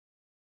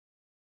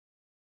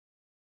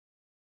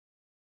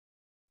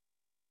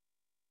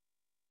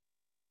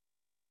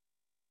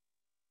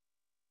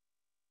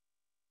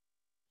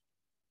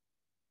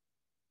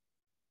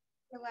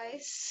Hello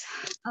guys.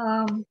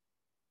 Um,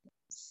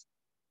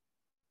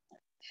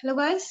 Hello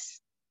guys.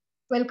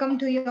 Welcome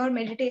to your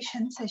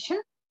meditation session.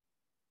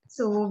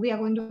 So we are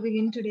going to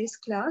begin today's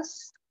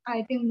class.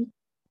 I think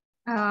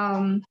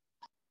um,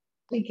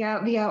 we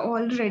are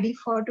all ready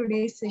for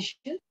today's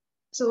session.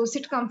 So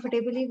sit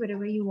comfortably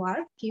wherever you are.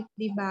 Keep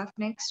the back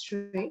neck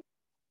straight,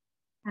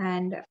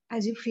 and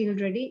as you feel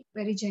ready,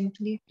 very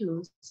gently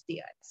close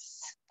the eyes.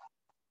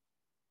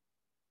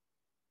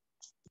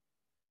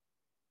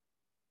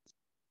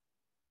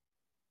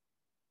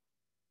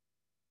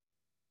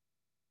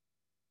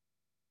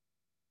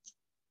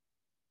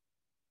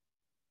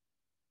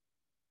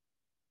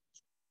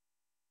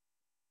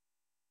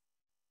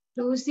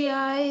 Close the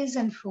eyes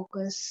and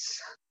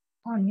focus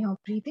on your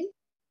breathing.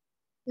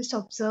 Just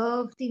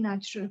observe the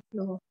natural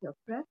flow of your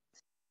breath.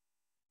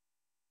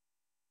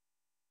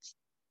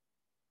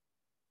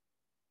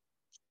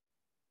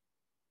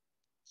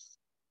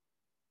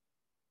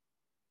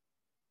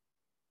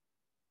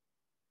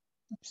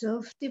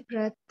 Observe the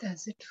breath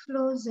as it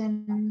flows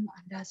in and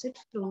as it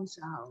flows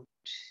out.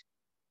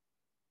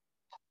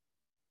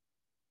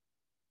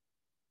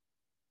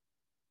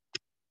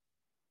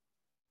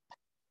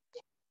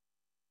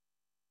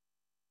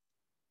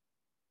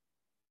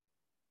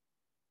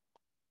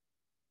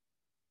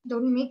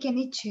 Don't make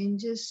any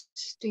changes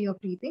to your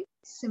breathing.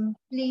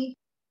 Simply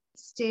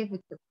stay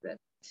with the breath.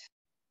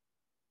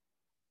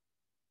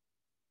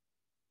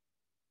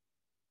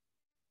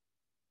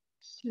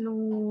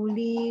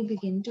 Slowly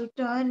begin to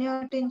turn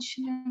your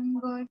attention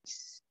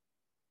inwards.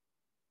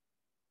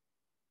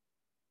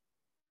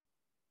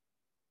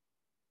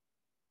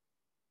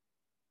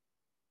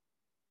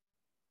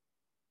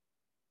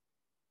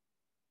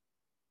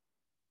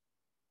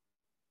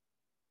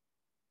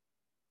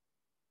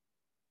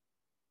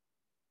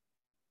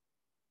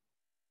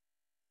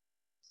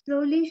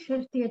 Slowly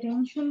shift the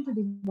attention to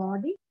the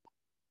body.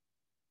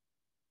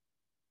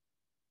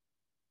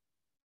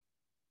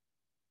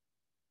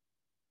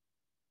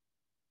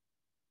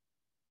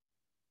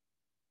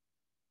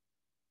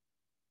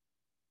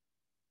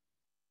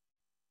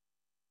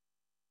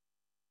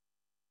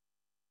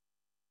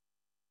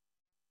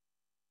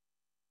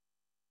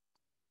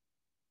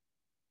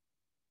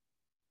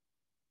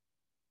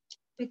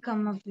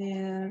 Become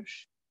aware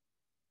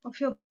of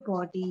your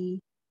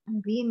body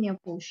and be in your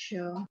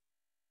posture.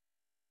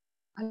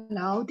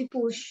 Allow the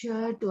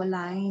posture to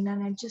align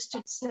and adjust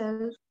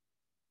itself.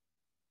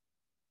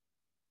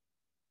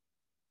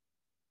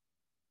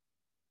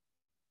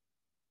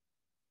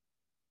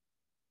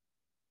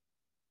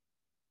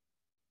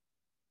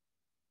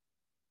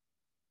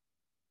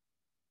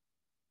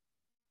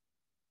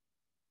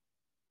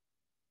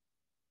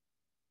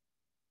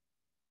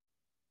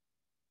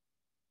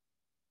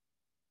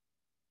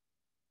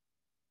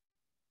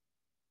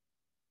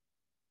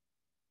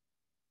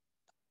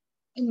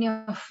 In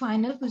your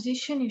final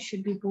position, you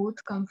should be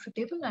both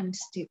comfortable and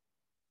stable.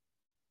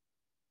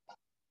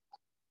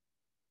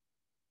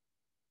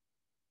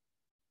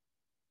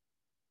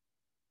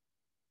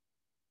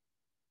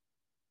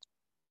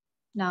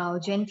 Now,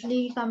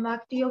 gently come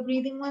back to your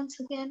breathing once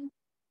again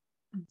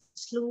and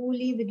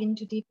slowly begin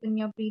to deepen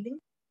your breathing.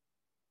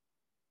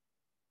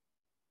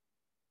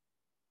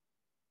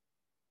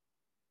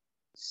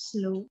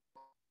 Slow,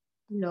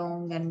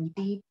 long, and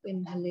deep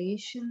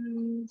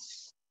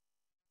inhalations.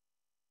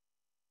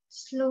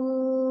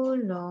 Slow,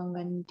 long,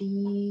 and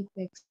deep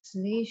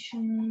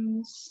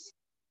exhalations.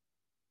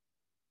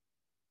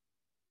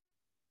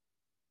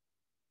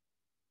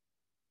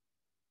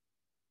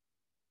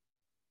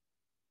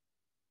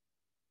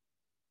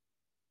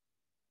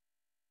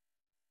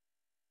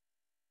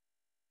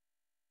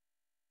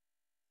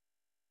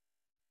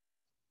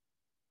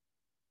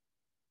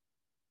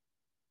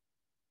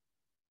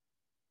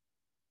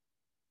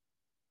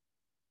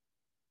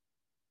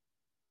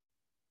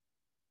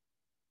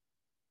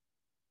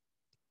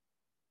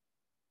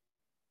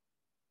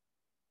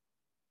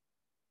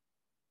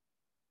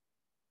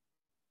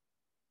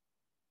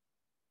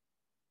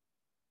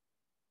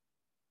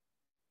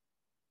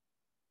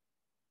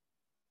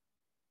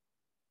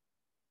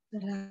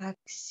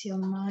 Relax your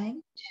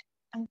mind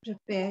and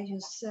prepare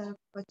yourself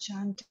for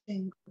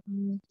chanting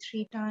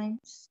 3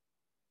 times,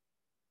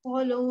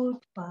 followed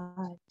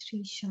by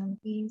 3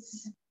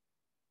 shantis.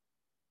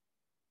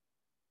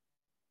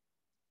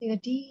 Take a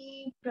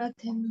deep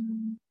breath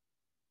in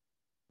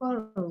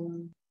for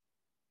Om.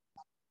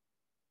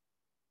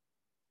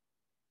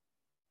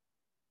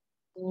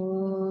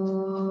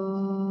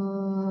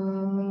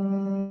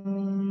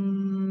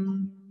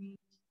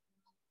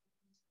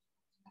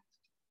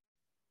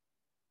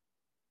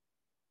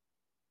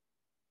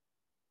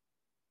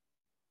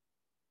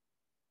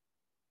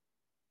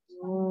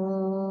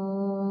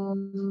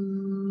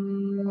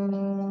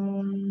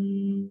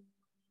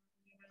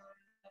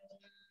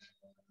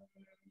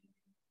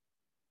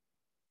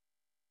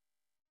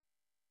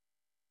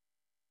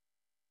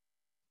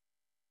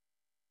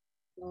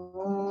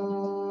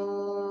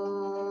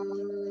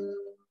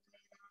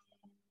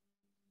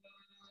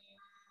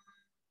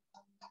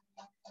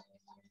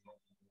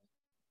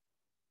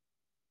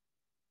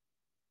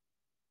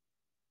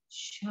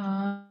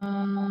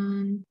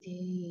 Shanti,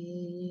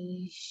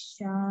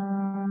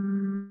 Shanti,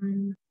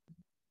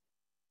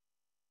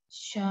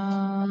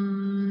 Shanti.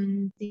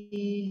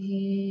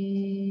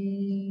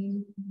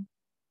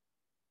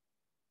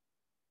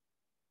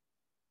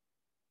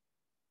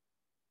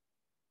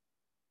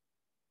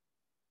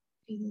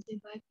 Feel the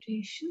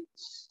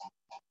vibrations.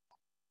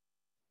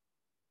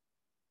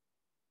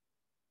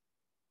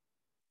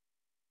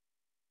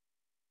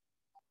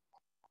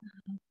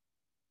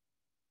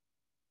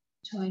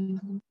 Join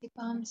both the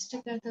palms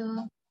together.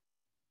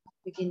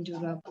 Begin to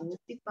rub both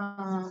the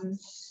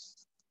palms.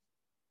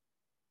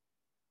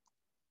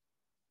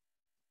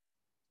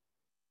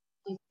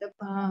 Keep the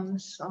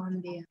palms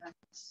on the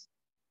hands.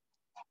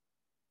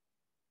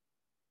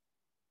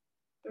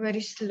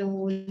 Very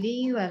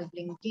slowly, while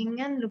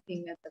blinking and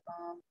looking at the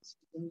palms,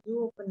 begin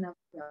to open up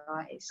your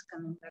eyes,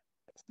 coming back to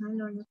the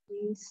smile on your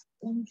face.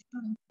 Om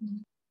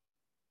Shanti.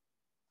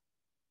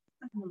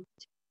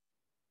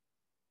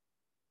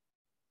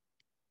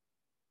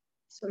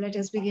 So let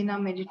us begin our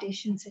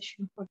meditation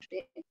session for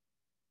today.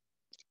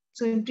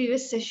 So in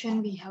previous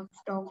session, we have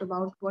talked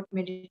about what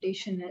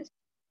meditation is.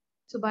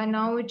 So by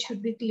now it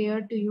should be clear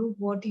to you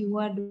what you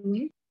are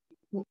doing,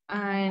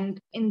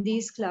 and in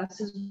these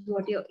classes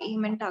what your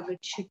aim and target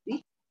should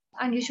be.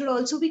 And you should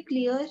also be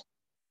clear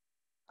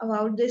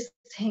about this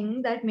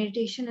thing that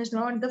meditation is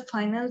not the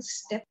final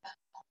step.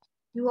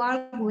 You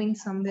are going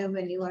somewhere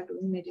when you are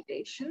doing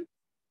meditation.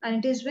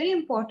 And it is very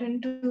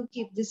important to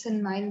keep this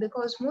in mind,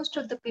 because most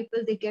of the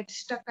people, they get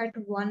stuck at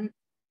one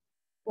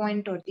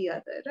point or the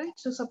other, right?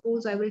 So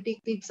suppose I will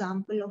take the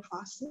example of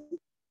asana.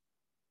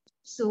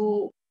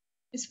 So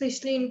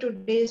especially in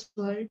today's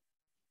world,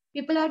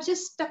 people are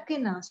just stuck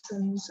in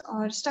asanas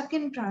or stuck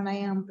in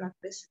pranayama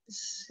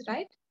practices,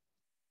 right?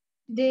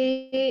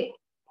 They,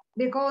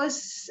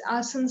 because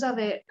asanas,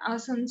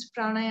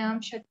 pranayam,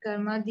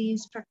 shatkarma,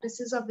 these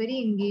practices are very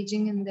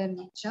engaging in their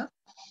nature.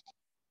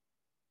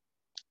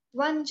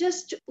 One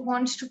just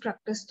wants to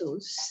practice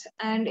those.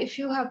 And if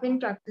you have been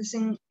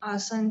practicing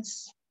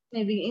asanas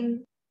maybe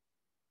in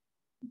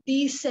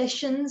these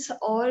sessions,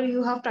 or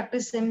you have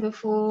practiced them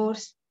before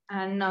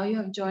and now you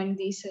have joined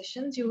these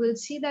sessions, you will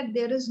see that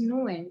there is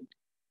no end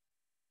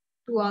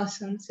to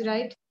asanas,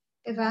 right?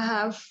 If I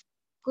have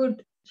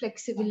good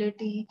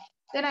flexibility,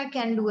 then I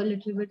can do a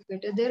little bit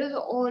better. There is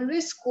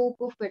always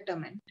scope of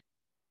betterment.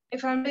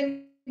 If I'm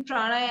doing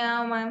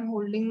pranayama, I'm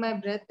holding my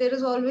breath, there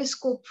is always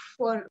scope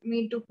for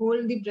me to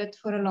hold the breath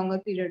for a longer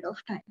period of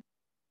time,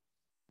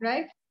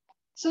 right?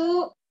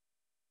 So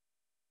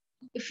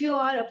if you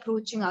are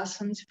approaching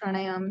asanas,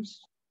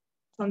 pranayams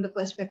from the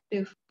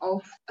perspective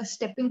of a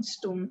stepping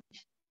stone,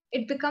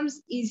 it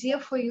becomes easier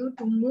for you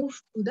to move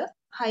to the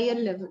higher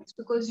levels,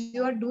 because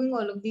you are doing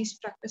all of these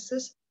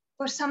practices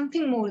for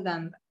something more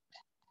than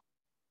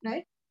that,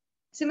 right?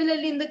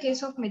 Similarly, in the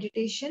case of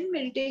meditation,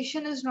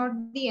 meditation is not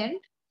the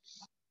end.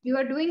 You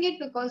are doing it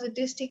because it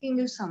is taking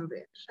you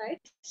somewhere,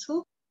 right?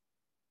 So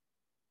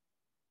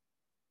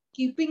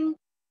keeping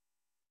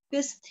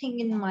this thing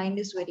in mind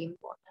is very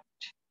important,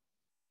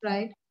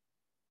 right?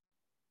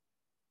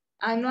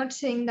 I'm not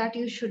saying that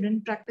you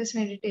shouldn't practice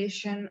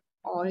meditation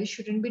or you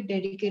shouldn't be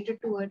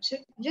dedicated towards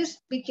it. Just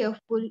be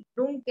careful,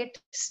 don't get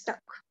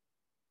stuck.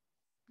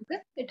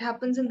 Okay? It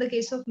happens in the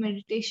case of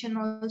meditation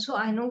also.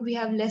 I know we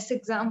have less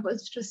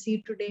examples to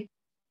see today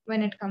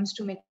when it comes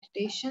to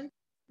meditation.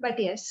 But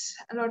yes,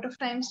 a lot of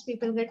times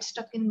people get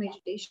stuck in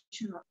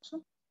meditation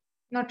also,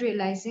 not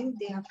realizing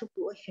they have to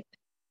go ahead,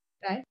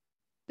 right?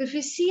 If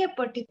you see a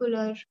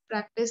particular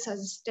practice as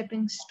a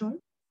stepping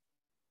stone,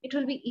 it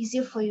will be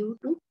easier for you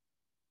to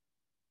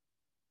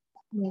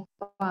move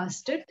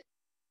past it.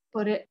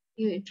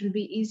 It will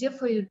be easier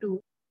for you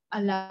to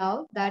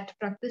allow that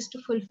practice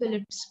to fulfill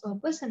its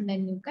purpose, and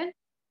then you can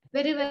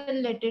very well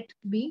let it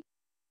be,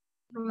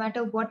 no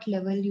matter what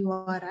level you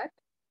are at.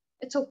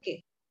 It's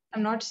okay.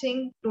 I'm not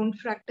saying don't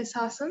practice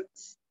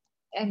asanas.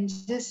 I'm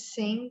just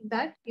saying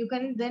that you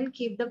can then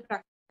keep the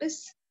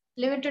practice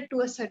limited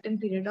to a certain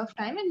period of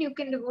time, and you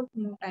can devote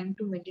more time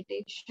to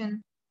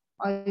meditation,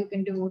 or you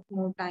can devote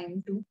more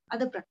time to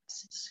other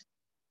practices.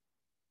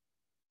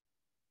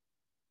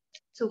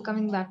 So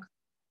coming back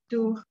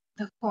to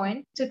the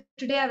point, so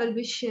today I will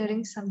be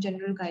sharing some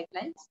general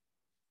guidelines,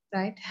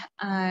 right?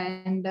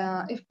 And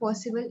if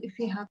possible, if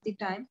we have the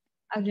time,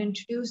 I will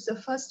introduce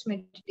the first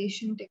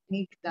meditation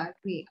technique that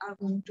we are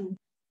going to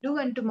do,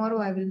 and tomorrow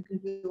I will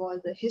give you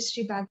all the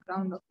history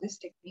background of this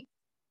technique.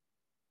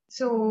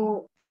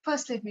 So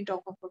first, let me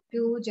talk of a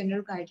few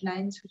general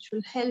guidelines which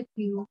will help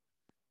you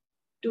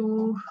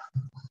to,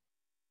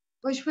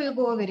 which will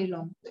go a very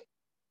long way,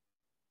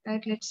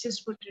 right? Let's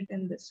just put it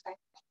in this way.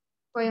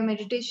 For your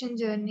meditation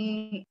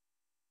journey,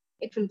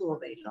 it will go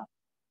very long.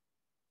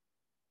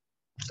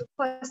 So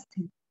first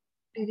thing,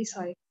 really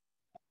sorry.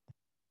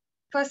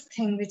 First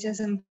thing which is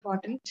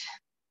important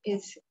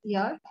is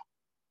here.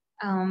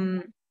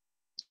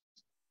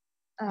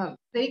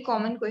 Very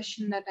common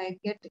question that I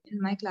get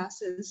in my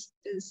classes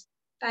is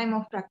time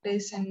of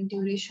practice and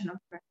duration of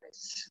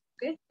practice.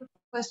 Okay,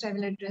 first I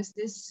will address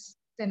this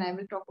Then I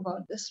will talk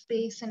about the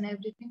space and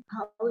everything,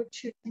 how it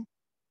should be.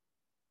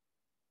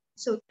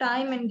 So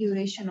time and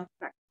duration of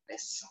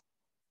practice.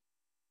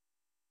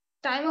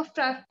 Time of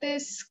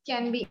practice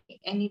can be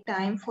any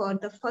time for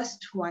the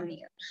first 1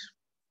 year.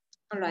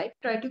 All right,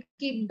 try to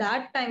keep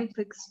that time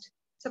fixed.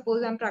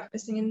 Suppose I'm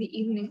practicing in the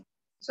evening,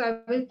 so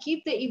I will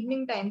keep the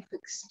evening time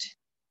fixed.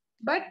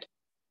 But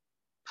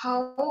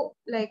how,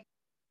 like,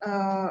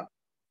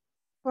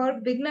 for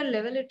beginner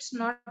level, it's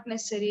not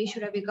necessary.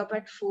 Should I wake up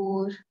at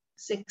 4,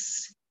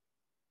 6,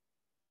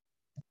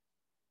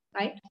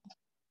 right?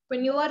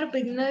 When you are a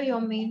beginner,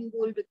 your main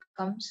goal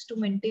becomes to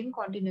maintain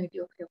continuity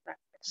of your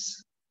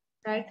practice,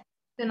 right?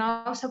 So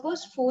now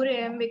suppose 4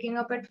 a.m. waking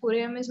up at 4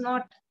 a.m. is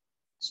not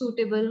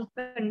suitable,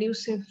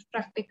 conducive,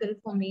 practical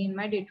for me in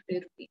my day-to-day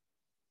routine.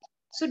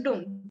 So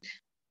don't.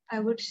 I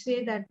would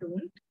say that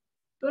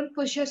don't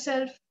push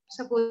yourself.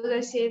 Suppose I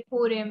say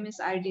 4 a.m.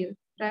 is ideal,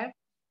 right?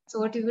 So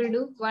what you will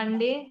do, one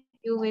day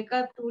you wake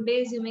up, 2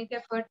 days you make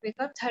effort, wake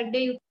up, third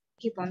day you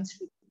keep on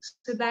sleeping.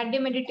 So that day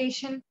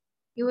meditation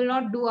you will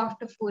not do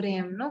after 4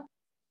 a.m., no?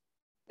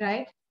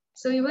 Right?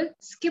 So you will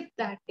skip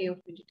that day of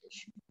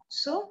meditation.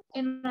 So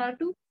in order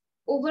to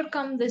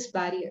overcome this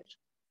barrier,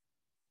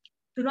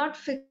 do not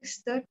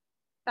fix the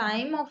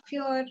time of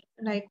your,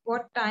 like,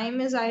 what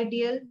time is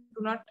ideal.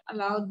 Do not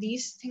allow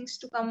these things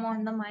to come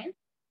on the mind.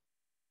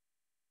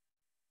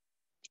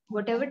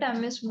 Whatever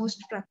time is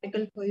most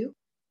practical for you,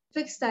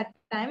 fix that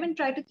time and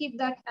try to keep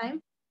that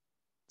time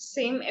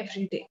same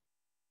every day,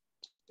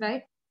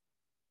 right?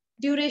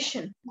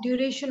 Duration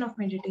of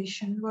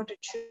meditation, what it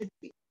should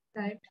be,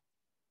 right?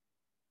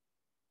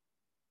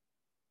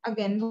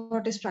 Again,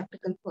 what is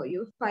practical for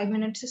you? 5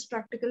 minutes is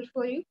practical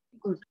for you,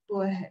 good,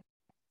 go ahead.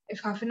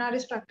 If half an hour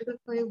is practical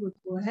for you, good,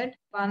 go ahead.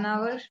 1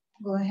 hour,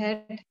 go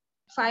ahead.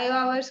 5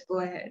 hours, go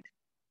ahead.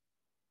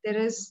 There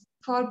is,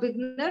 for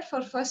beginner,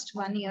 for first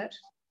 1 year,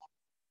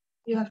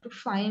 you have to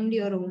find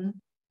your own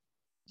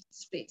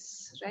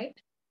space, right?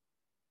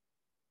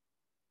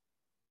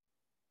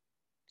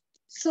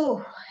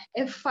 So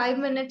if 5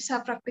 minutes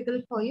are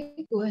practical for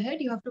you, go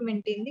ahead. You have to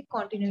maintain the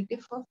continuity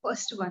for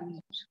first 1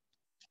 year.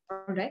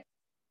 All right.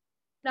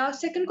 Now,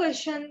 second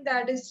question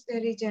that is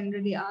very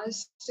generally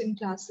asked in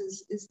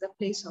classes is the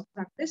place of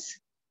practice.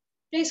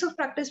 Place of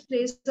practice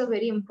plays a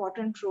very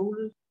important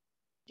role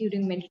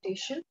during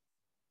meditation.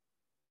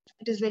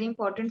 It is very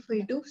important for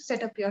you to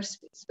set up your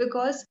space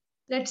because,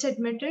 let's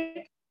admit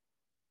it,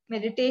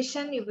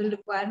 meditation you will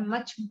require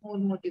much more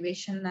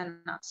motivation than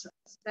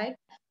asanas, right?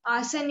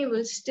 Asana you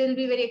will still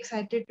be very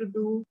excited to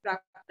do,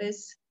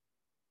 practice,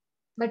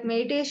 but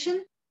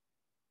meditation,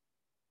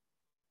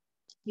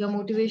 your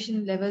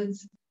motivation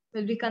levels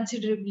will be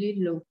considerably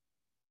low,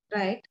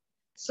 right?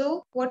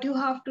 So what you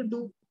have to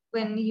do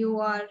when you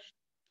are,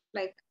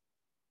 like,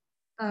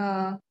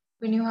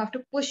 when you have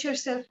to push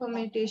yourself for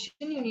meditation,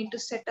 you need to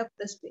set up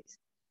the space.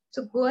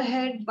 So go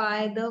ahead,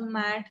 buy the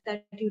mat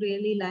that you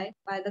really like,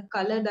 buy the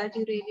color that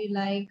you really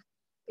like,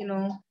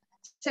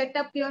 set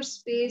up your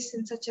space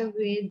in such a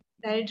way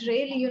that it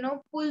really,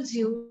 pulls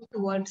you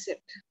towards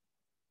it,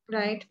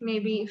 right?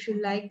 Maybe if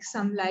you like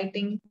some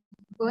lighting,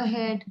 go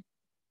ahead.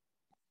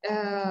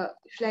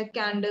 If you like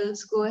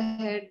candles, go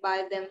ahead,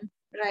 buy them,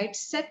 right?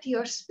 Set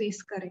your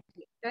space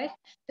correctly, right?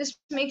 Just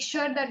make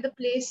sure that the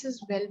place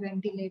is well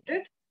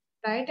ventilated,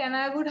 right? And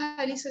I would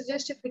highly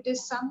suggest if it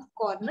is some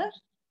corner,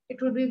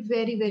 it would be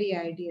very, very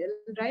ideal,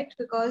 right?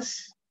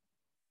 Because,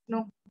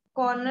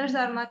 corners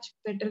are much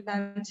better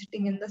than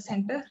sitting in the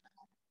center,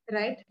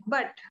 right?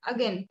 But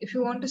again, if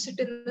you want to sit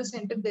in the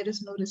center, there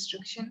is no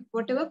restriction.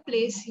 Whatever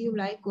place you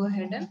like, go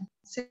ahead and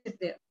sit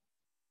there.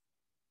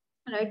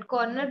 Right,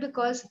 corner,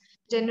 because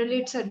generally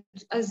it's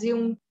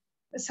assumed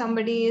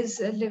somebody is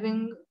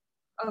living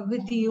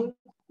with you,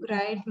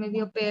 right? Maybe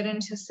your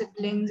parents, your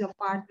siblings, your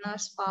partner,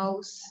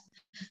 spouse.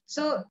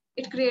 So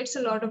it creates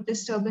a lot of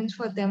disturbance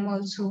for them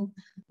also.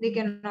 They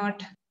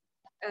cannot,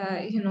 uh,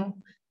 you know,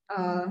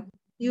 uh,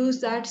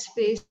 use that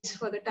space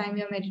for the time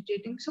you're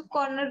meditating. So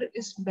corner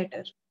is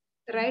better,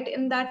 right?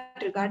 In that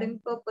regard,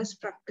 in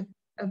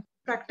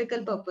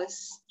practical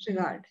purpose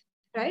regard,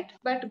 right?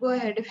 But go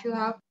ahead, if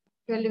you're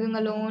living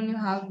alone, you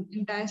have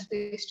entire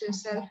space to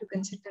yourself, you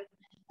can sit in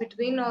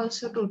between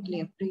also,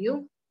 totally up to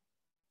you,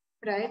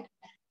 right?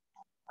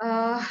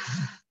 Uh,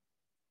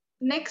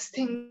 Next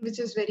thing, which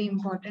is very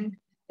important,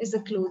 is the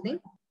clothing,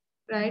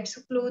 right?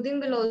 So clothing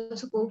will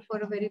also go for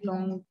a very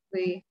long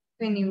way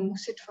when you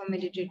sit for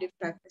meditative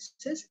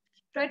practices.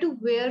 Try to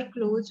wear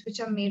clothes which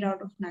are made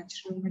out of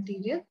natural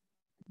material,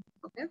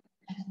 okay?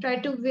 Try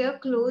to wear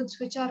clothes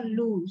which are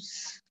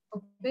loose,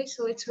 okay?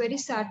 So it's very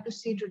sad to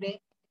see today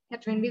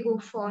that when we go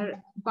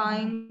for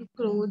buying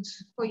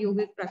clothes for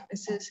yogic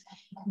practices,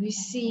 we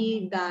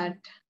see that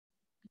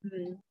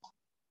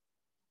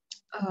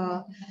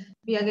uh,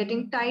 we are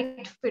getting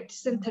tight fit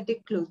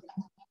synthetic clothing,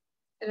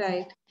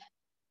 right?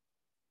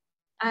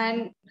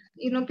 And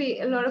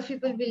a lot of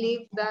people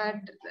believe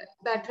that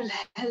that will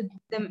help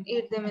them,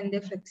 aid them in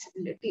their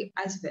flexibility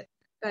as well,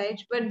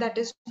 right? But that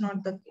is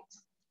not the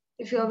case.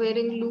 If you are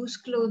wearing loose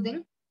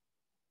clothing,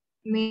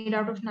 made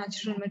out of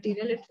natural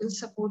material, it will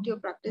support your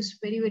practice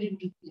very, very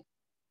deeply,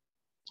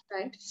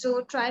 right?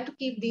 So try to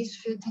keep these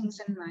few things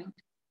in mind.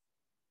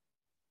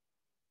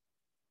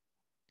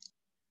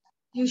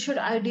 You should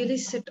ideally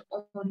sit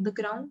on the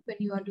ground when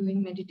you are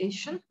doing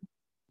meditation,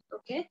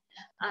 okay?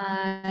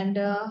 And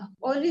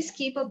always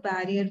keep a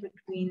barrier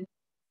between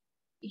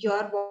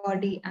your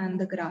body and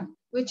the ground,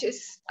 which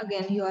is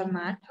again your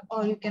mat,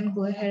 or you can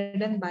go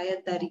ahead and buy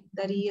a dari.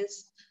 Dari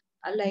is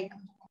like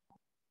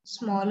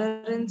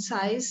smaller in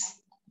size.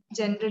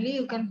 Generally,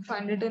 you can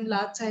find it in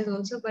large size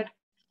also, but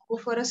go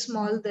for a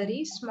small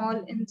dari,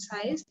 small in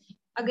size.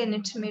 Again,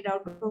 it's made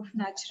out of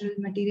natural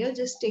material.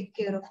 Just take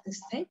care of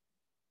this thing,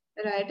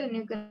 right? And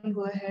you can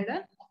go ahead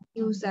and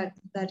use that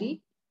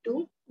dari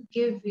to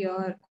give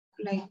your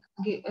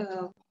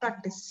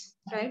practice,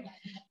 right?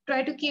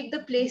 Try to keep the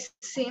place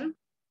same,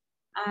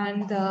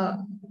 and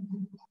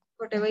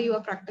whatever you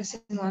are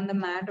practicing on the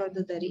mat or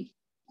the dari,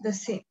 the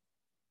same,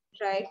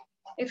 right?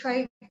 If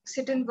I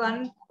sit in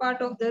one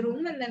part of the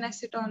room and then I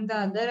sit on the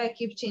other, I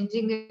keep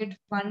changing it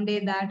one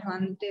day that,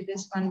 one day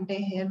this, one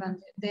day here, one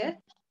day there,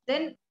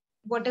 then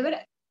whatever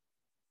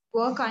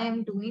work I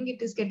am doing,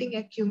 it is getting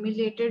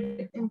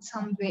accumulated in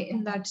some way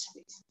in that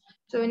space.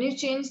 So when you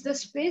change the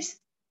space,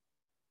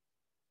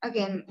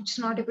 again, it's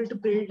not able to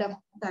build up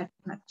that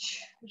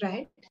much,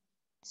 right?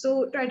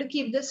 So try to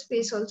keep the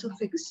space also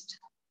fixed.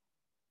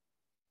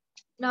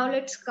 Now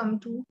let's come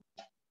to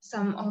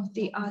some of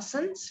the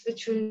asanas,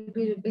 which will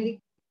be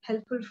very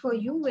helpful for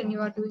you when you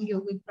are doing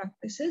yogic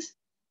practices,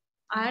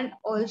 and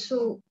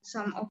also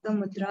some of the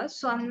mudras.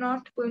 So I'm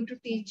not going to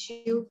teach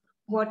you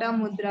what are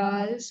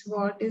mudras,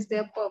 what is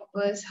their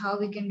purpose, how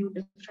we can do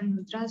different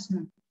mudras.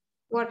 No.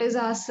 What is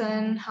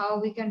asana,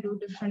 how we can do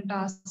different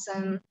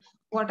asana,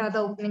 what are the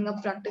opening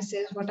up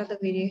practices, what are the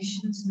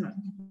variations. No.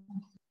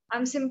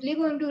 I'm simply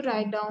going to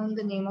write down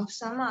the name of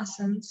some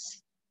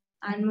asanas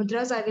and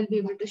mudras. I will be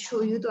able to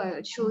show you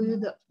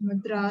the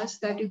mudras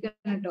that you can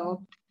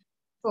adopt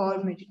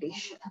for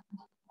meditation.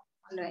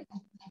 All right.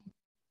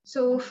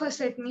 So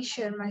first, let me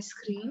share my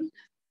screen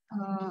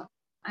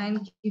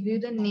and give you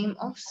the name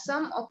of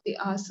some of the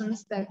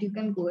asanas that you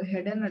can go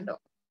ahead and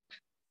adopt.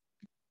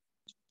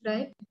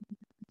 Right.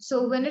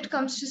 So when it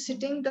comes to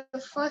sitting, the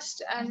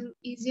first and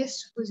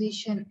easiest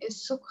position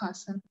is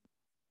Sukhasana.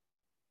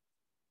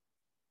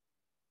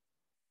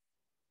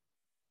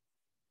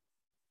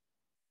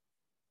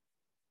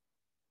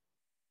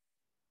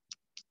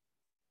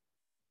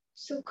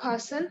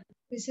 Sukhasana,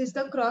 this is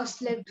the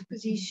cross-legged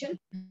position.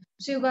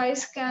 So you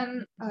guys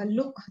can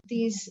look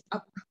these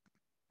up,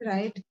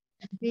 right?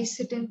 These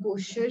sitting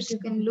postures, you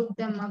can look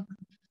them up.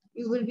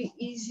 You will be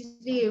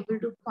easily able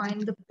to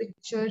find the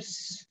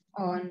pictures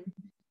on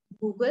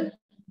Google.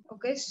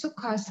 Okay,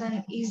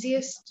 Sukhasana,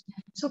 easiest.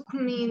 Sukh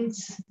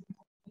means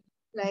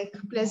like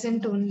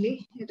pleasant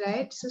only,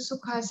 right? So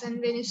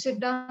Sukhasana, when you sit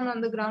down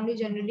on the ground, you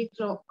generally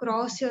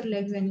cross your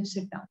legs when you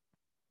sit down,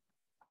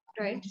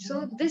 right?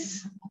 So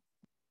this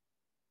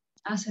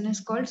asana is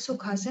called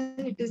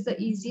Sukhasana. It is the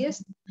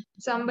easiest.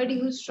 Somebody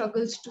who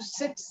struggles to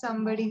sit,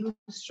 somebody who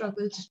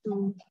struggles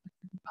to,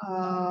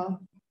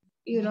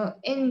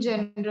 in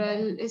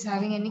general is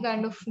having any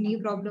kind of knee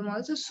problem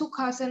also,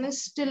 Sukhasana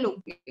is still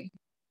okay.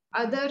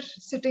 Other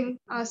sitting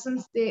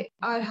asanas, they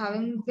are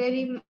having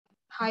very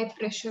high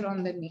pressure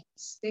on the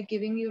knees. They're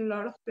giving you a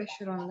lot of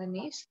pressure on the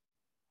knees.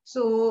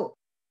 So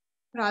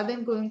rather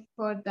than going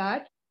for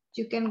that,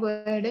 you can go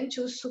ahead and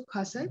choose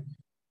Sukhasana.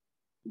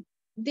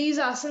 These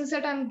asanas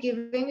that I'm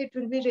giving, it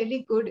will be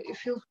really good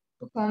if you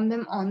perform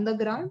them on the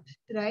ground,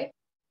 right?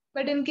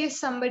 But in case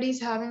somebody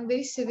is having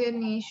very severe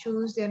knee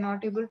issues, they're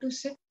not able to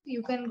sit,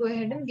 you can go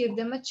ahead and give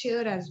them a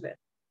chair as well.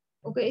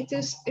 Okay,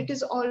 it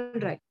is all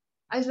right.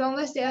 As long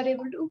as they are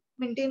able to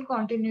maintain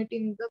continuity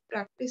in the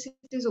practice, it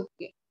is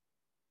okay,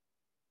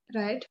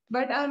 right?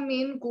 But our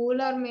main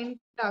goal, our main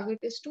target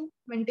is to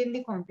maintain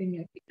the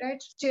continuity,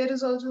 right? So chair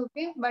is also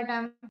okay, but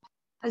I'm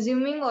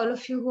assuming all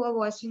of you who are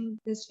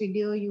watching this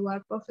video, you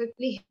are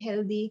perfectly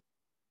healthy,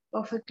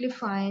 perfectly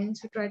fine.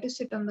 So try to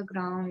sit on the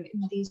ground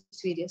in these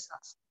various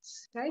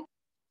asanas, right?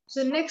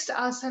 So next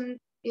asana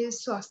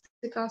is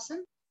swastikasana.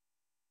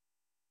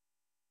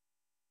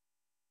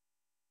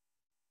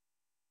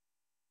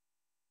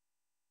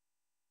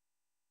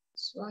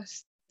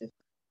 Swastika.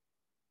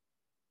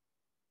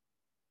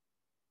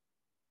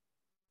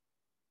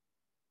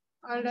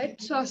 All right,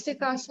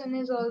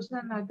 swastikasana is also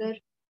another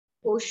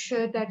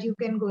posture that you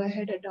can go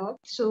ahead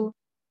adopt. So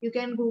you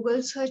can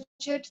Google search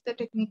it. The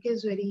technique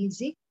is very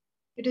easy.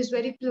 It is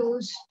very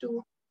close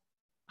to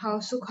how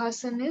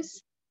Sukhasana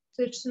is.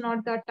 So it's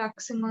not that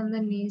taxing on the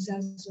knees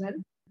as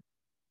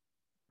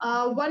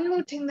well. One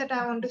more thing that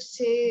I want to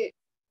say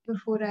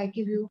before I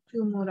give you a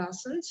few more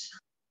asanas.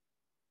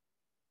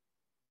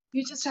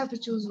 You just have to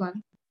choose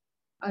one.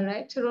 All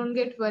right. So don't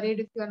get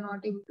worried if you are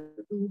not able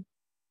to do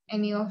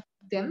any of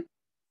them.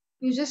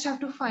 You just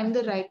have to find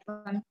the right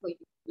one for you.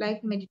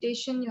 Like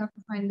meditation, you have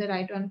to find the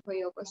right one for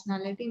your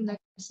personality. In that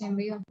same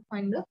way, you have to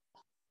find the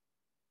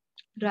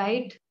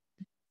right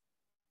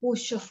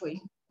posture for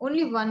you.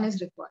 Only one is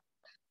required.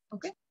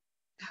 Okay.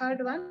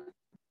 Third one,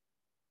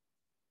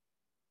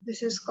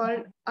 This is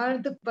called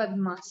Ardha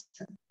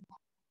Padmasana.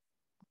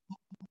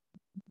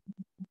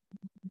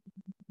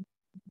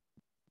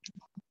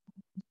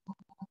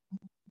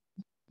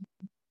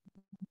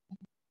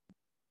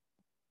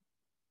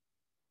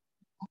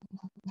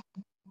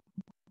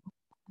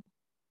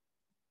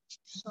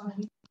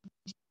 Sorry.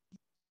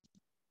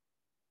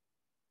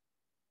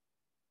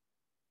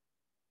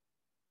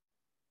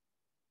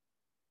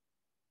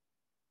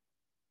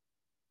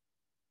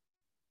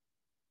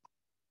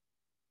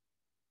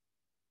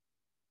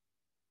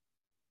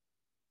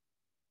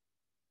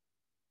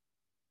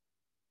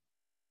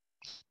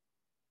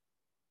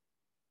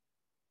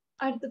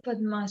 Ardha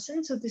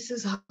Padmasana. So this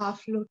is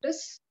half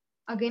lotus.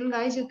 Again,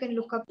 guys, you can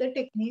look up the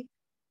technique.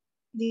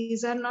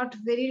 These are not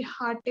very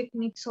hard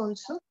techniques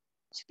also.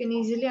 So you can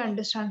easily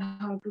understand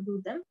how to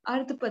do them.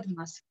 Ardha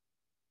Padmasana.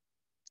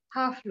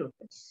 Half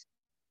lotus.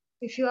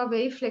 If you are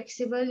very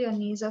flexible, your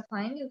knees are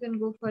fine, you can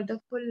go for the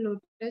full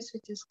lotus,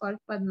 which is called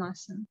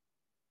Padmasana.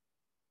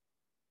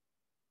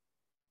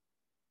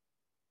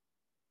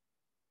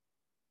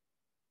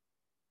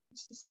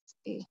 This is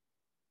A.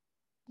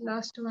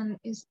 Last one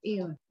is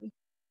A only.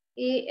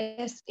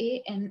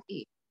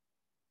 ASANA.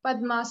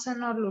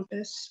 Padmasana or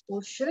lotus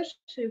posture.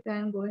 So you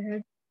can go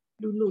ahead,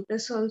 do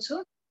lotus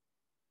also.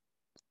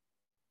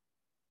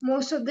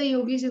 Most of the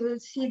yogis you will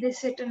see they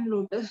sit in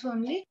lotus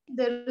only.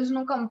 There is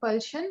no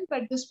compulsion,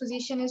 but this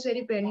position is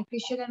very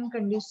beneficial and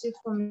conducive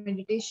for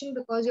meditation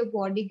because your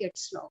body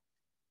gets locked.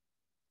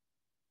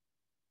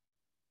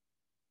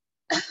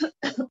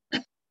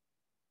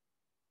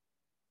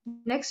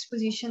 Next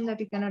position that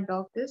you can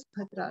adopt is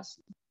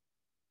Bhadrasana.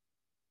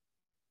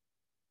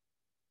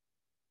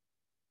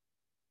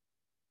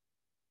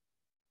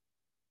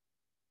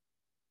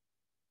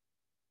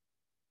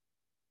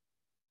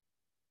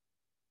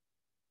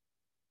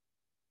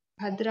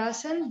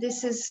 Bhadrasana,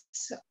 this is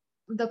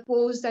the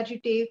pose that you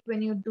take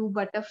when you do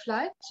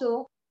butterfly.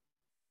 So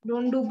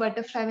don't do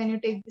butterfly when you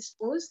take this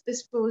pose.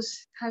 This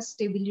pose has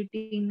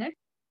stability in it.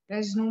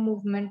 There's no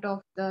movement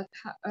of the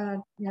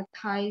your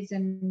thighs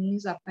and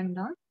knees up and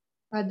down.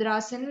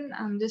 Bhadrasana,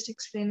 I'm just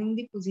explaining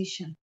the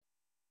position.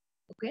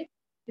 Okay.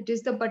 It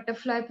is the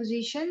butterfly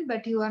position,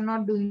 but you are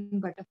not doing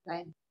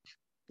butterfly.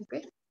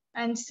 Okay.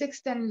 And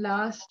sixth and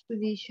last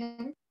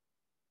position,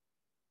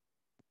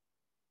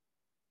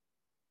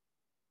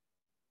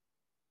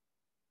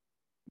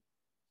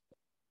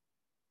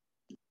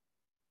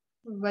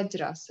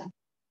 Vajrasana.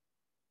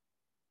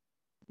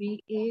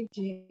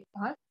 Vajrasa.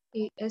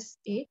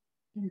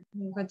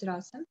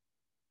 Vajrasana.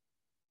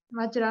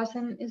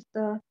 Vajrasana is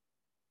the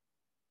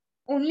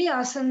only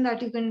asana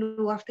that you can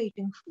do after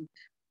eating food.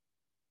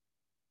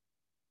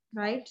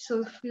 Right?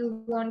 So if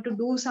you want to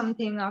do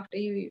something after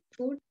you eat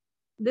food,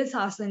 this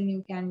asana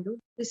you can do.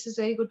 This is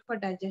very good for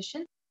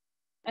digestion.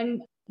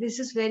 And this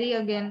is very,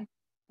 again,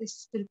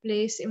 this will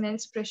place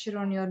immense pressure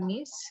on your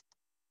knees.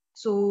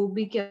 So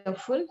be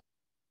careful.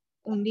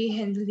 Only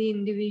healthy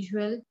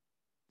individual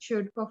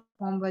should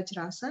perform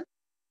Vajrasana.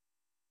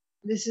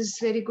 This is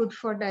very good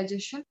for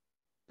digestion,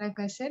 like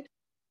I said,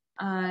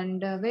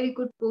 and a very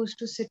good pose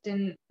to sit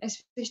in,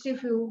 especially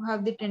if you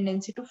have the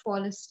tendency to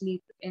fall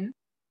asleep in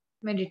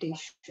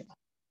meditation.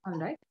 All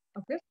right.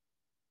 Okay.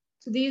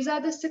 So these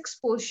are the 6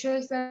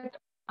 postures that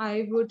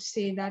I would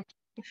say that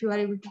if you are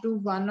able to do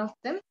one of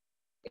them,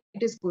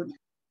 it is good.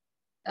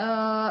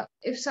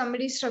 If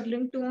somebody is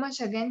struggling too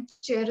much, again,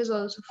 chair is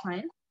also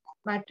fine.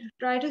 But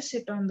try to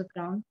sit on the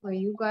ground. For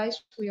you guys,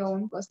 for your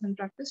own personal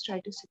practice, try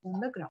to sit on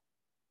the ground.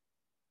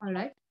 All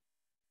right.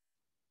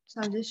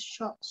 So I'll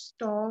just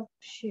stop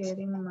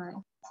sharing my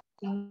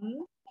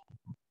screen.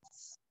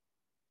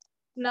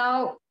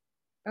 Now,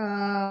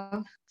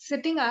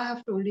 sitting I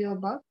have told you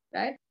about,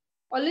 right?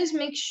 Always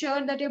make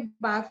sure that your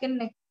back and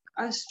neck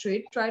are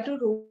straight. Try to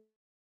roll.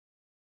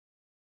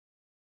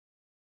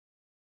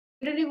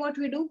 Generally, what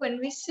we do when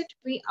we sit,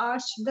 we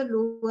arch the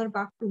lower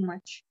back too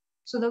much.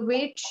 So the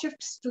weight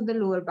shifts to the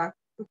lower back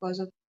because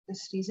of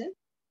this reason.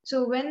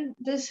 So when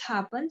this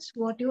happens,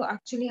 what you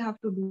actually have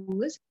to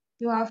do is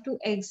you have to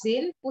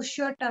exhale, push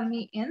your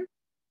tummy in,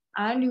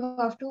 and you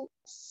have to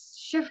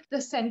shift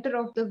the center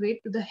of the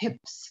weight to the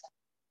hips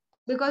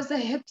because the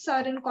hips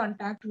are in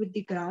contact with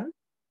the ground,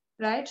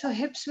 right? So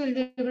hips will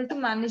be able to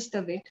manage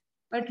the weight,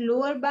 but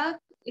lower back,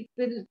 it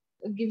will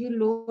give you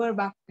lower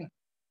back pain,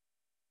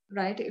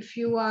 right? If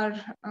you are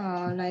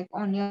like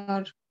on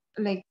your,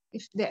 like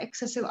if the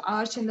excessive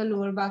arch in the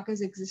lower back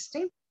is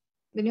existing,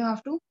 then you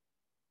have to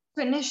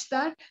finish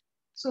that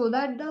so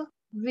that the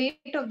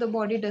weight of the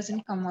body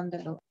doesn't come on the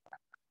lower back.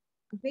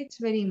 Okay, it's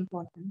very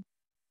important,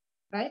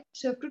 right?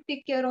 So you have to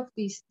take care of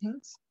these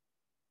things.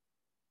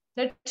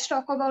 Let's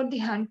talk about the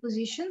hand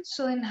positions.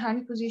 So in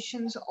hand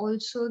positions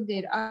also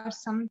there are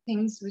some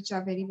things which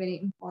are very, very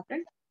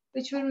important,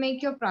 which will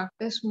make your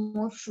practice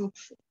more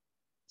fruitful.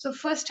 So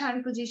first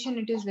hand position,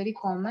 it is very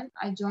common.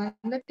 I join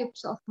the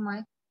tips of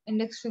my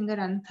index finger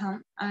and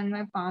thumb and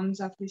my palms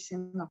are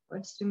facing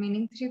upwards.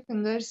 Remaining 3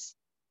 fingers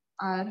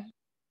are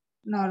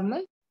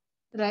normal,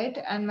 right?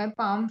 And my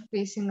palm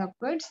facing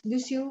upwards.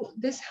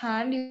 This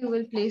hand you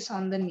will place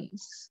on the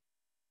knees.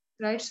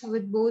 right? So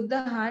with both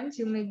the hands,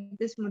 you make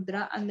this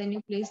mudra and then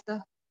you place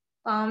the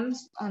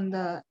palms on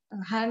the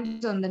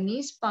hands on the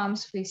knees,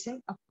 palms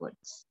facing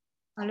upwards.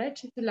 All right.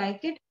 So if you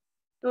like it,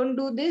 don't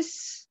do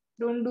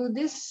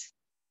this,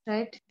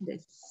 right?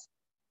 This.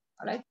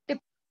 All right.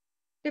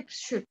 Tips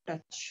should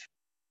touch.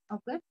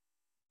 Okay.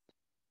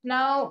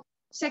 Now,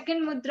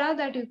 second mudra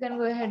that you can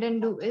go ahead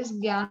and do is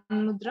Gyan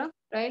mudra,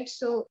 right?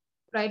 So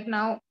right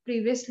now,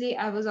 previously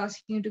I was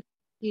asking you to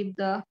keep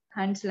the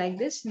hands like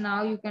this.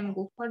 Now you can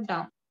go for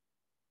down.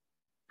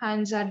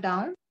 Hands are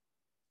down,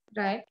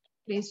 right?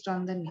 Placed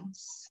on the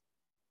knees.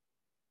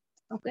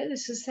 Okay,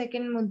 this is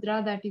second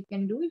mudra that you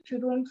can do. If you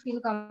don't feel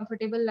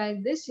comfortable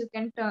like this, you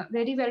can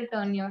very well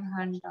turn your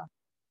hand down.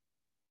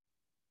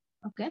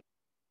 Okay.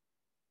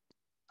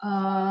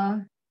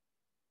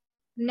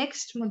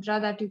 Next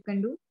mudra that you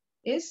can do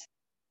is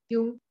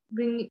you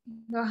bring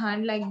your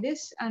hand like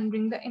this and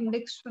bring the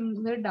index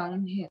finger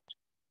down here,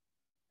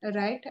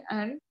 right?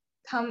 And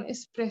thumb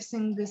is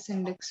pressing this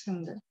index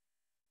finger,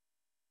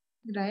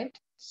 right?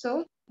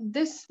 So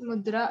this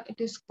mudra, it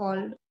is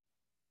called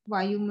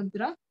Vayu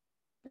mudra,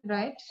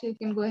 right? So you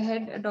can go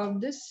ahead,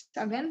 adopt this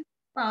again,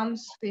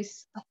 palms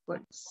face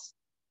upwards,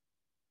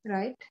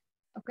 right?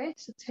 Okay,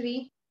 so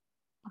 3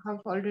 I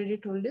have already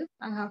told you.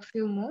 I have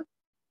few more,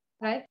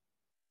 right?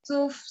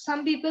 So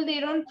some people, they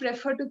don't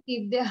prefer to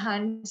keep their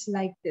hands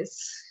like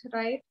this,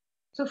 right?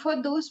 So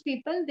for those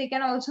people, they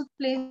can also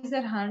place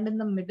their hand in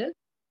the middle.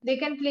 They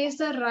can place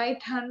the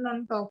right hand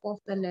on top of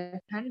the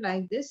left hand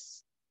like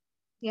this.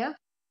 Yeah.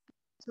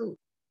 So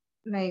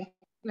like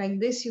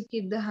this, you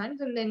keep the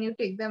hands and then you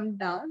take them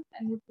down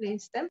and you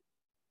place them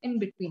in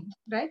between,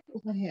 right?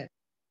 Over here,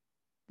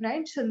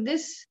 right? So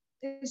this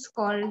is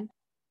called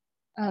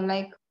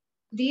like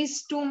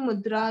these two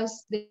mudras,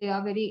 they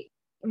are very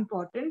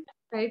important,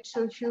 right?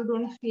 So if you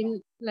don't feel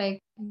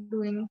like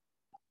doing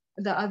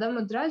the other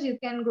mudras, you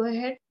can go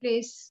ahead,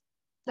 place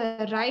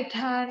the right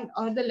hand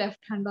or the left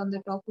hand on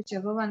the top,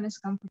 whichever one is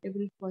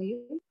comfortable for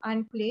you,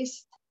 and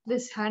place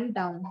this hand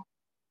down.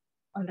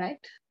 All right.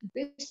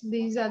 Okay, so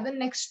these are the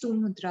next two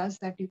mudras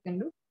that you can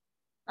do.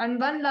 And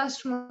one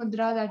last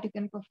mudra that you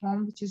can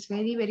perform, which is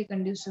very, very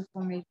conducive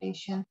for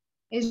meditation,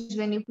 is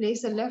when you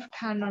place the left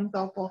hand on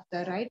top of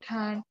the right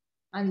hand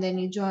and then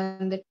you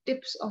join the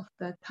tips of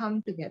the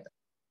thumb together,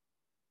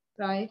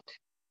 right?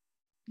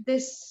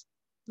 This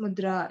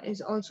mudra is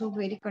also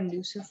very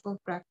conducive for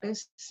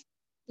practice.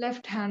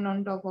 Left hand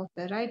on top of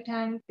the right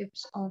hand,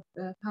 tips of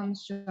the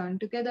thumbs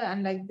joined together,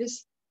 and like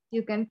this,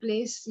 you can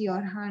place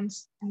your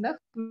hands in the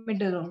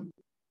middle only,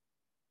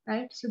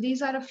 right? So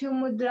these are a few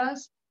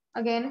mudras.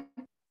 Again,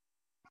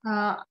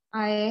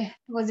 I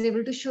was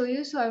able to show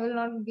you, so I will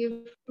not give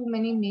too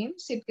many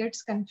names. It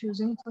gets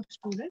confusing for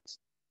students.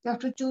 You have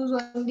to choose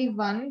only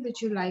one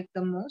which you like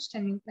the most,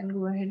 and you can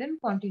go ahead and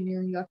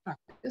continue your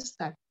practice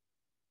that.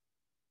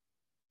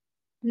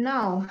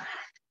 Now,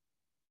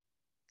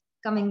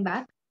 coming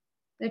back,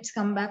 let's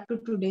come back to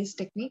today's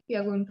technique. We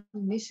are going to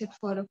miss it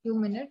for a few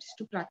minutes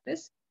to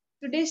practice.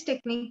 Today's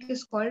technique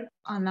is called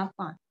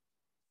Anapan.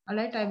 All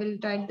right, I will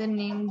write the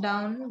name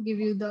down, give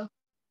you the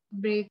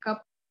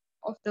breakup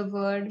of the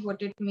word,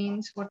 what it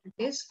means, what it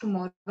is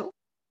tomorrow.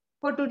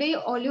 For today,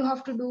 all you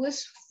have to do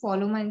is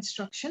follow my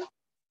instruction.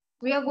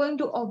 We are going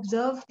to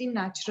observe the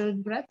natural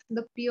breath,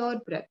 the pure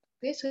breath.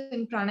 Okay, so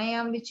in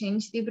pranayam, we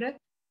change the breath,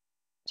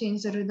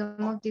 change the rhythm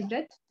of the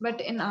breath,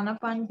 but in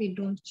anapan, we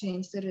don't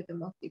change the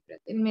rhythm of the breath.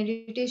 In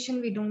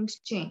meditation, we don't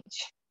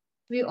change,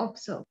 we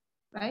observe,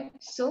 right?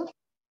 So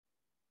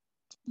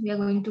we are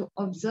going to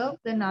observe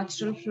the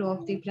natural flow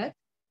of the breath,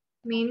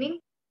 meaning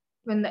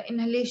when the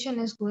inhalation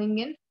is going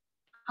in,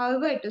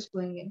 however it is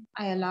going in,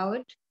 I allow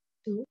it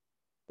to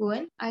go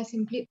in. I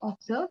simply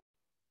observe.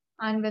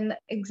 And when the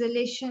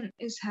exhalation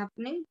is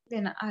happening,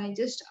 then I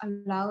just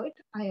allow it,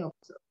 I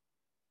observe,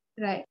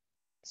 right?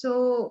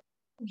 So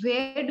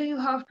where do you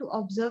have to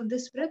observe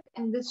this breath?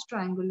 In this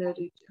triangular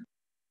region,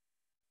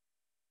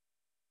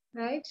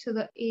 right? So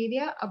the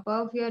area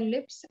above your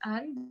lips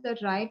and the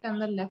right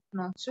and the left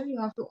nostril,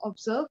 you have to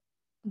observe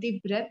the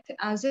breath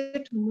as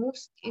it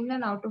moves in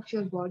and out of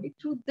your body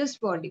through this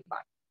body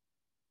part,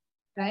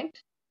 right?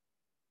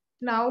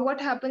 Now what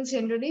happens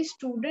generally,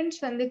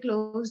 students, when they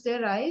close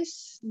their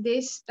eyes,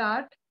 they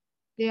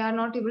are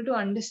not able to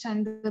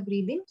understand the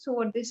breathing. So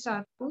what they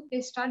start to, they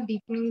start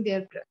deepening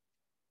their breath,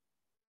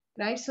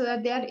 right? So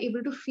that they are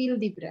able to feel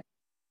the breath.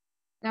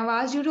 Now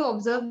I've asked you to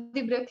observe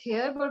the breath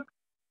here, but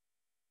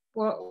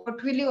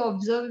what will you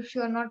observe if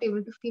you are not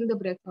able to feel the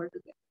breath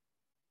altogether,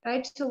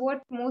 right? So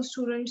what most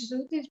students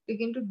do is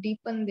begin to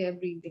deepen their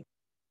breathing.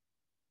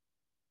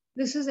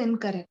 This is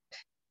incorrect.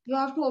 You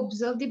have to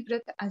observe the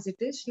breath as it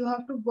is. You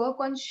have to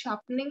work on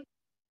sharpening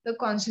the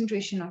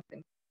concentration of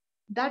it.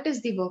 That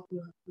is the work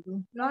you have to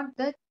do, not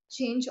the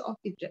change of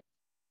the breath.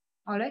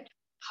 All right.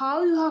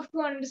 How you have to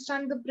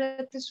understand the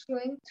breath is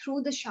flowing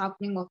through the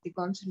sharpening of the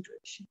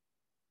concentration.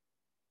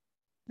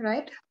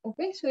 Right.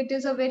 Okay. So it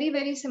is a very,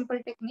 very simple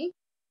technique.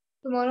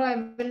 Tomorrow I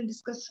will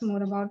discuss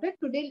more about it.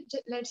 Today,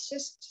 let's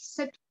just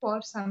sit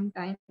for some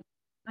time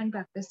and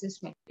practice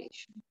this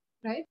meditation.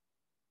 Right.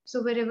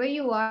 So wherever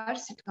you are,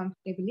 sit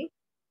comfortably,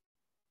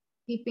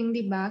 keeping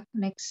the back,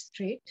 neck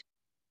straight.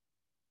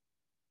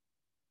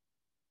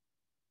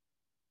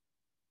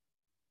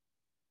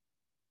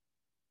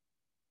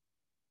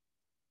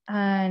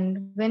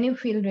 And when you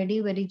feel ready,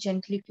 very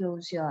gently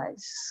close your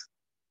eyes.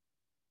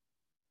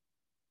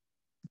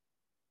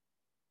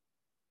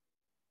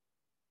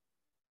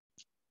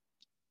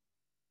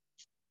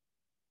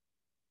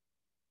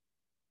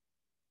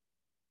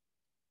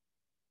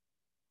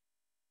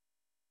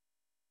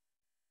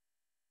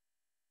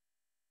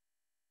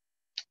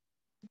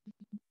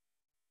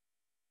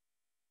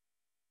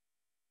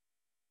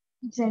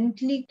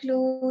 Gently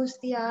close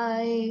the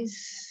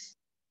eyes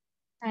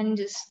and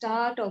just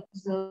start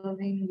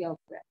observing your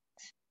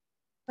breath.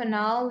 For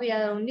now, we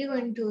are only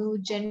going to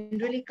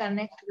generally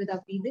connect with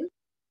our breathing.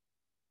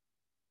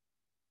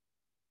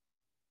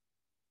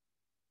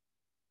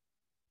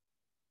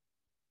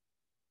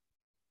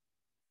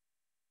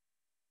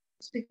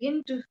 Just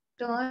begin to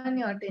turn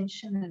your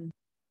attention in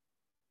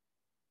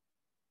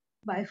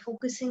by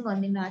focusing on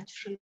the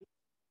natural.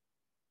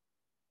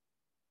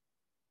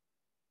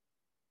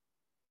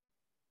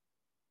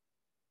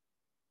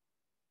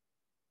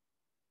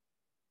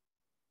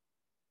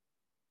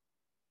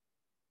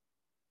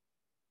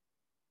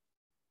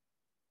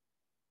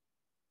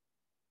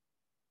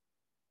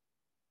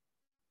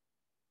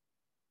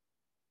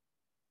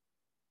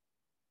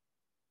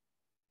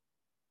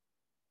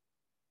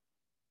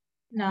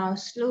 Now,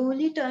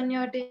 slowly turn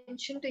your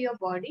attention to your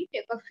body.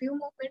 Take a few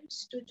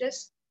moments to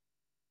just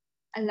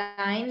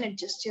align,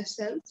 adjust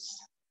yourselves.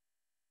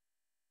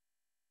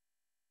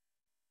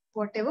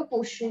 Whatever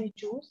posture you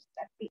choose,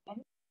 at the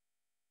end,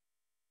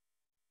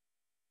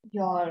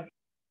 your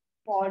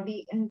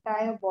body,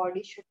 entire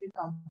body should be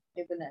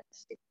comfortable and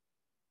stable.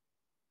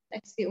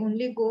 That's the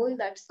only goal,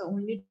 that's the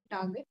only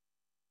target.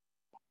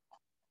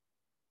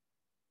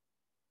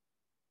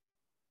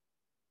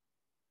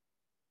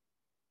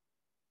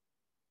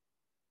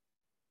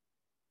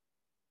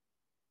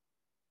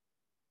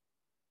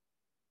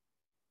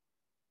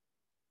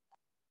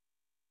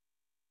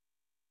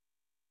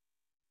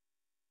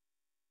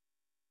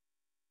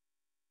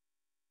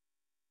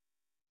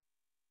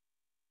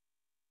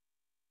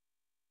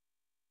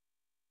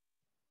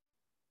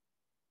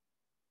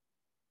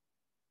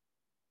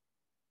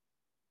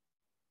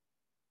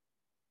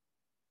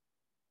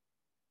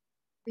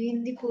 Be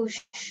in the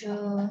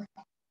posture.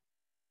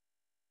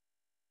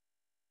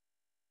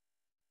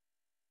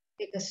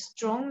 Take a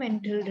strong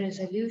mental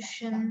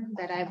resolution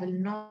that I will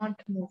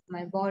not move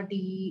my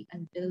body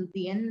until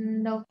the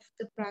end of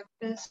the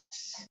practice.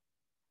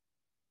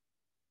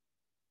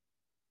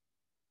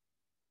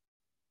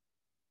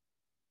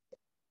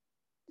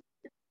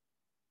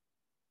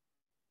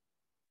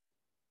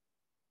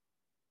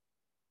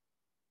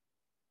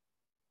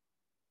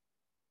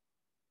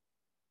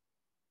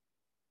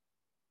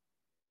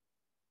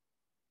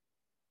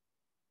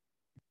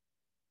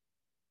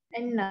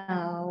 And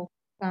now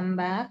come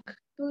back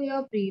to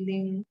your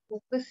breathing,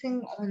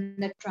 focusing on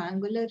the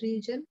triangular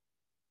region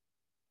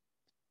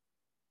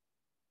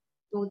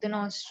through the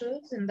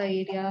nostrils in the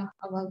area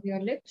above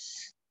your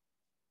lips.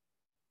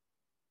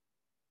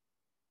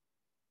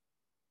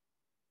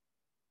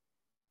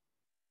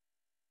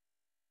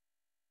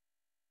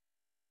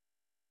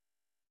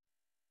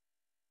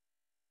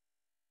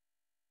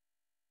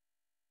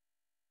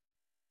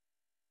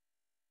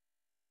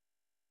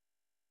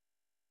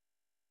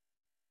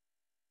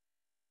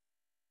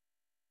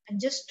 And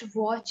just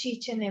watch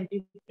each and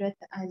every breath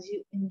as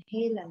you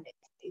inhale and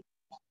exhale.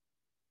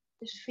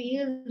 Just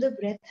feel the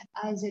breath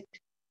as it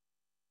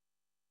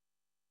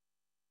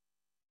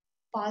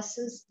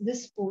passes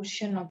this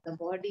portion of the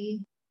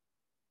body,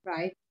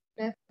 right,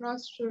 left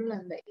nostril,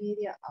 and the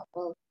area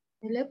above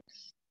the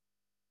lips.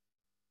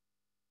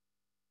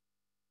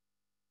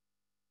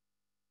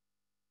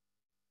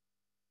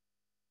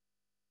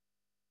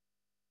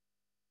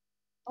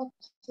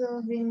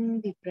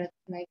 Observing the breath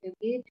like a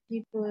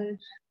gatekeeper.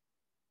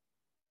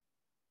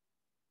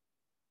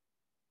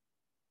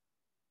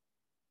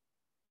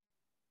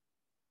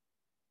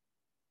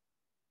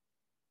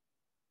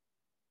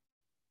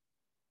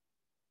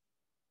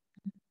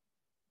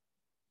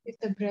 If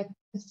the breath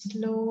is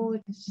slow,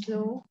 it is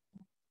slow.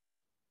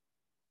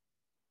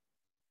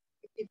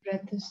 If the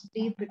breath is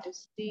deep, it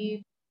is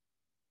deep.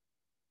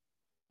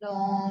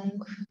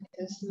 Long,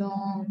 it is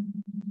long.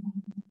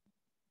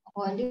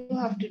 All you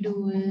have to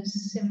do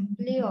is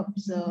simply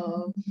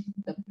observe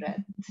the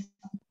breath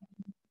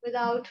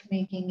without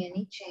making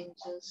any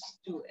changes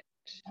to it.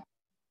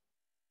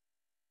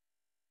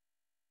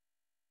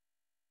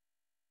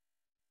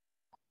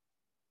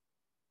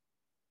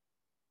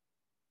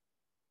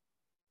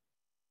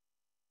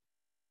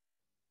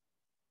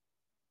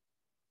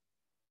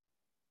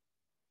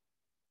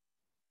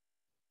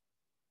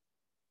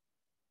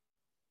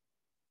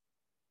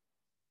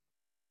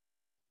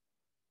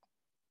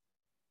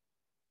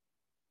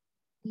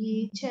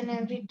 Each and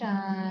every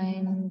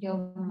time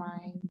your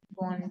mind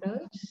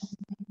wanders,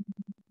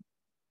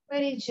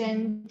 very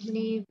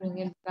gently bring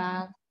it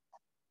back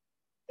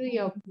to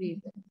your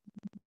breathing.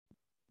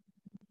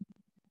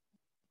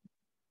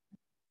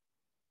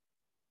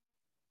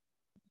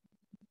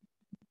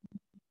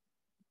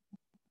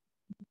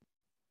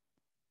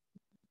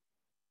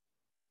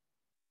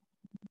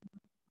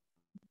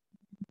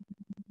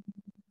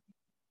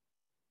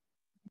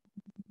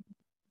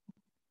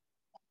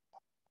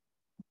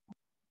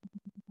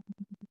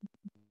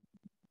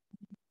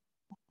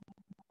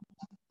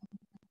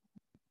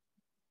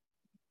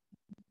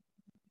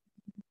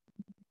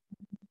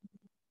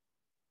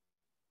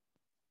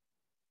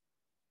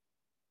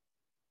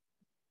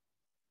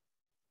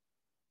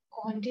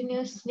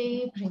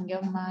 Continuously bring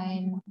your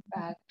mind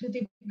back to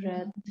the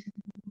breath,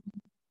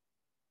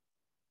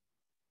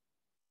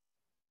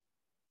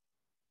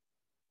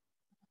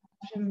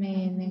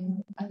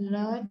 remaining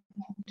alert,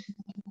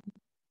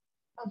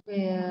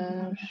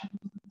 aware,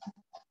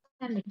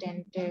 and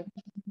attentive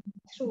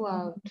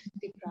throughout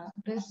the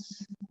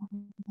practice.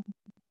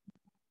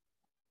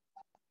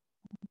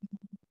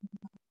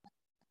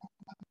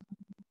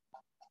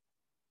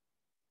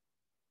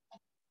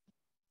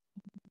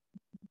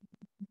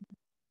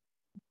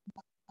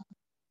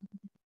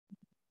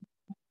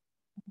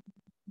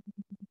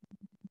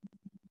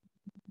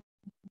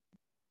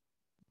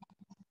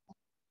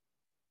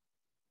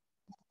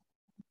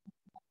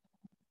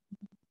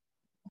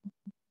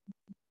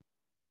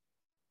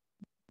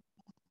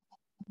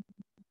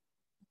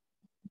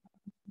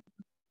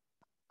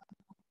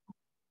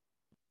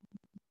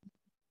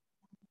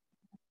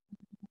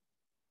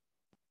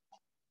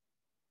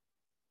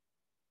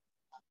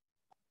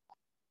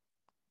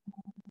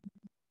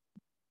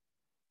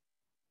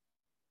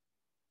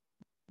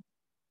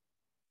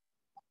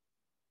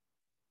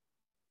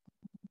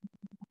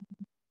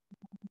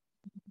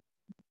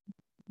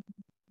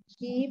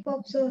 Keep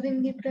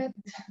observing the breath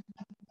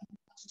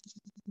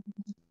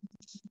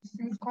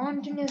and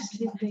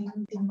continuously bring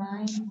the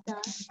mind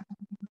back.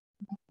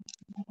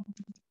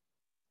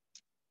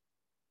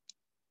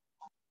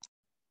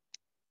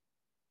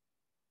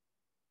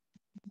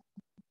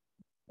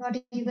 Not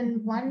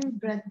even one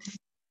breath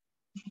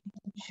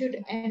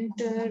should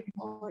enter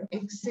or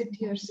exit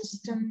your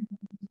system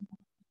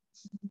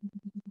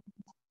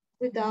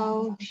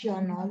without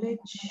your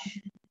knowledge.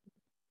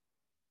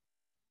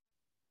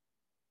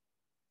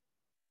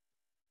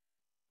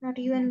 Not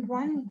even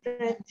one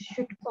breath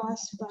should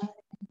pass by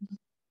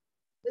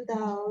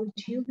without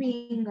you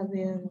being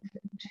aware of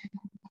it.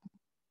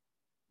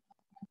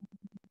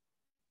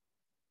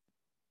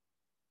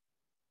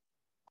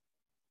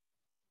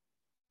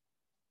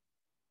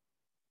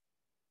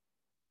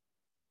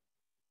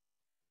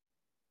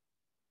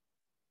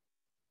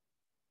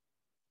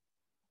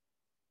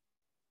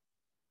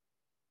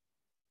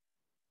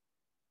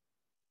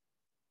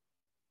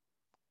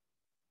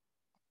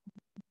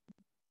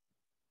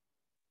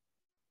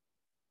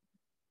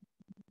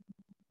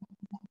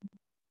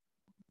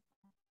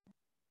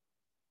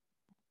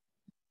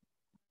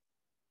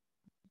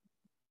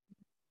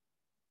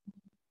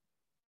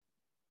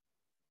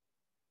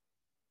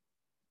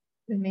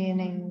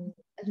 Remaining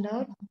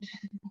alert,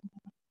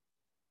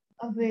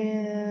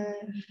 aware,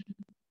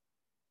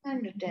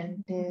 and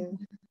attentive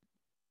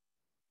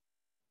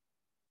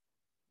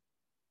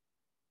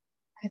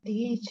at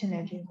each and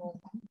every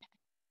moment.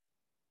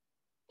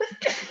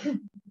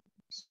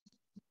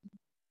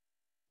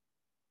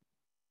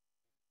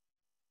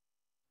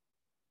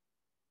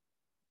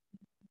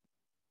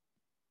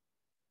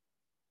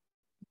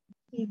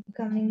 Keep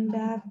coming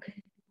back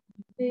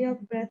to your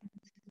breath.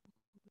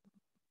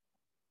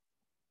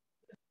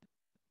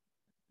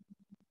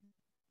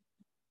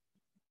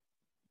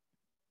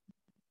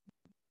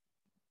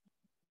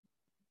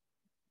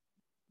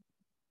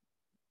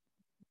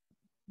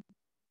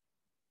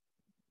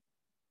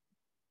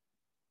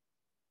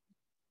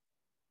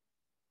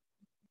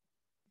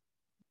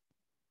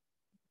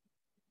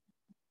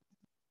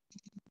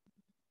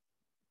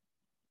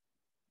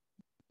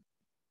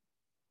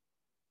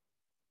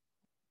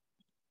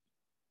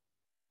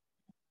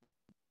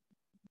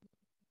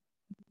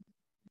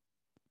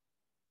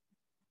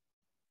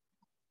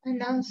 And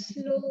now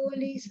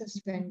slowly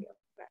suspend your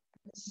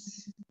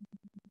practice.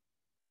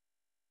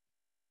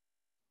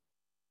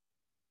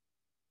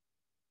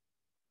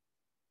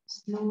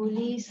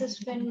 Slowly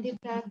suspend the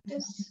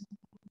practice.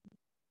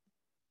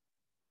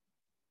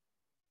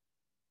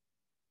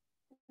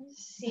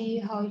 See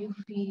how you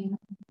feel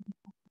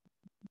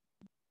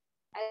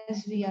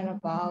as we are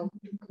about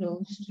to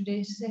close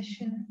today's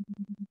session.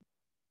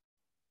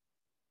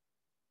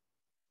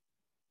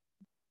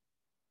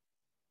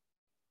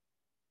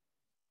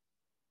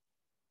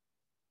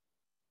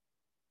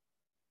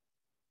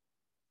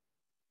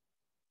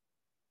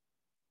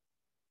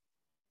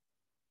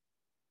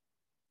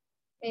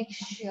 Make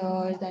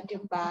sure that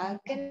your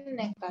back and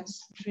neck are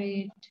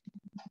straight,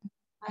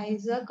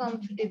 eyes are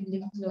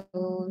comfortably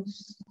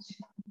closed.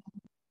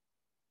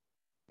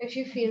 If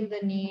you feel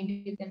the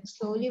need, you can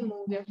slowly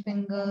move your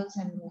fingers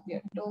and move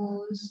your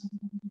toes.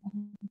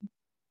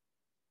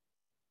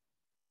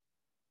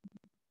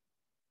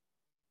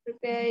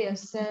 Prepare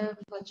yourself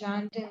for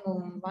chanting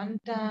Om one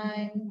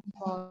time,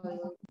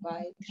 followed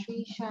by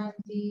 3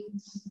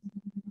 Shantis.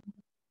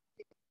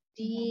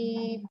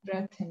 Deep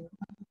breath in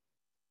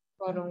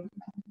for Om.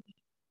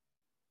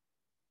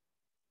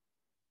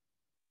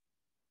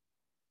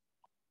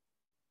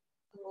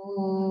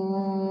 Om.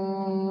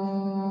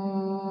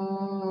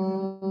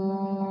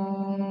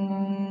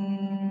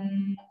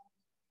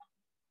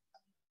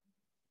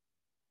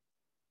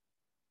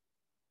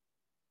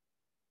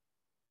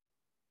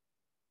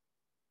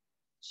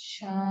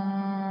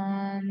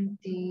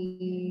 Shanti,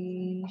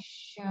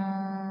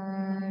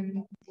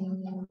 Shanti,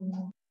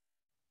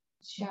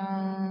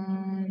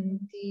 Shanti.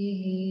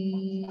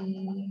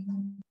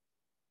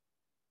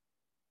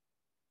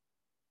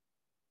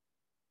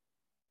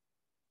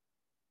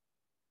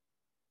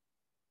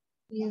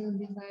 Feel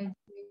the vibration.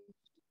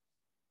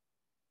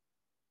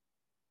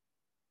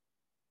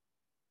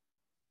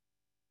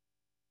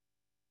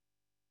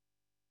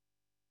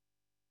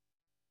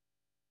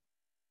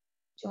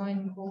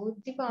 Join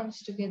both the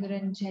palms together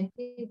and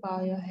gently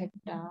bow your head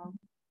down.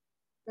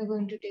 We're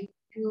going to take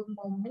a few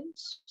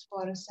moments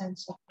for a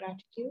sense of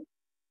gratitude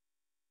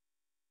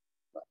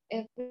for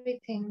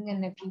everything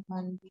and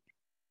everyone.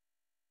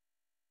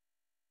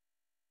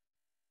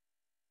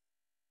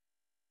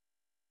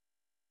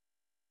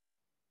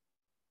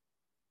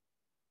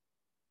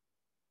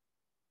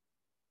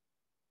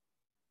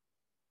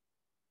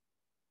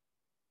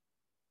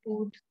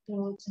 Food,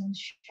 clothes, and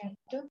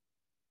shelter.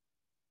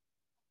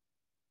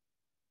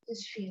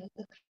 Just feel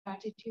the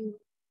gratitude.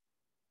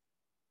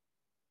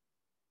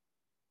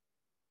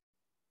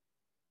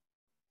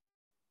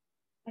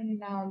 And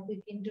now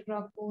begin to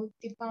rub both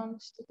the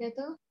palms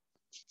together.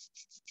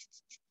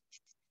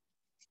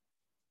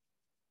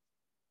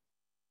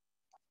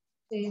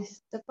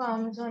 Place the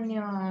palms on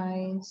your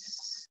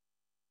eyes.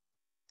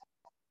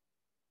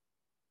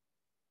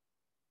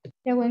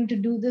 You're going to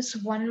do this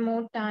one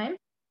more time.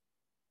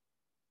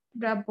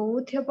 Rub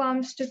both your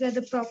palms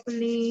together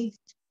properly.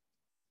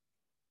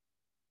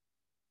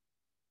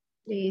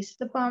 Place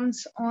the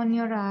palms on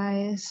your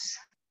eyes.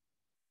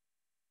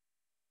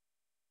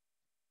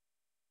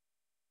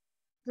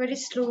 Very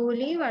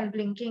slowly, while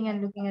blinking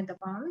and looking at the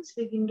palms,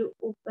 begin to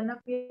open up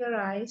your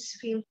eyes.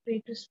 Feel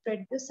free to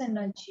spread this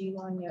energy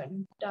on your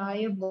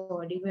entire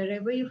body,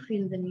 wherever you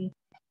feel the need.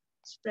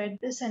 Spread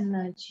this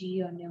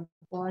energy on your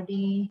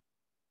body.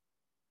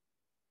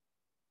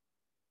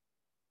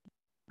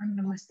 And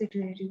namaste to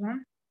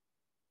everyone.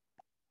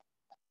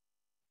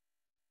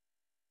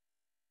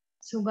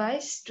 So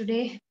guys,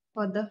 today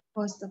was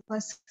the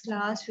first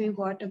class, we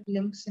got a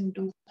glimpse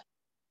into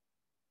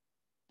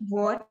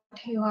what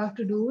you have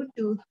to do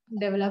to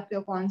develop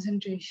your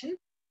concentration.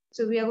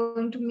 So we are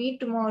going to meet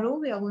tomorrow.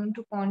 We are going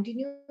to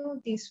continue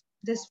this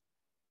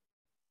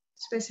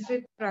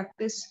specific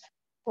practice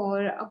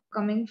for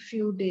upcoming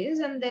few days,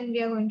 and then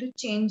we are going to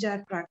change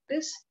our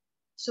practice.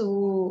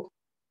 So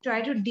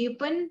try to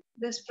deepen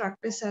this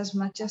practice as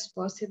much as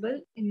possible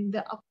in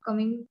the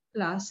upcoming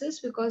classes,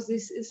 because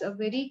this is a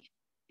very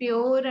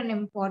pure and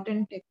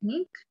important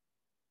technique,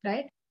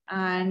 right?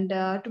 And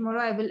tomorrow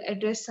I will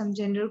address some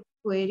general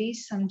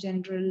queries, some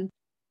general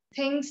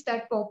things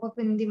that pop up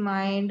in the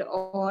mind,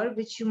 or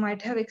which you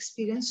might have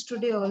experienced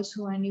today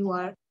also, and you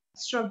are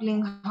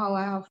struggling how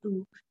I have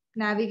to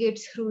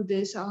navigate through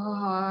this, or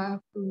how I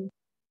have to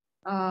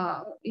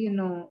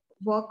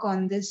work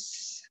on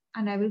this.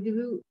 And I will give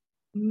you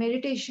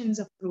meditations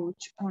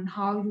approach on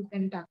how you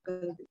can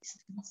tackle these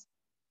things,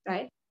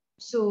 right?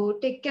 So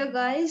take care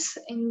guys,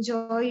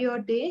 enjoy your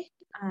day,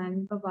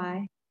 and bye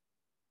bye.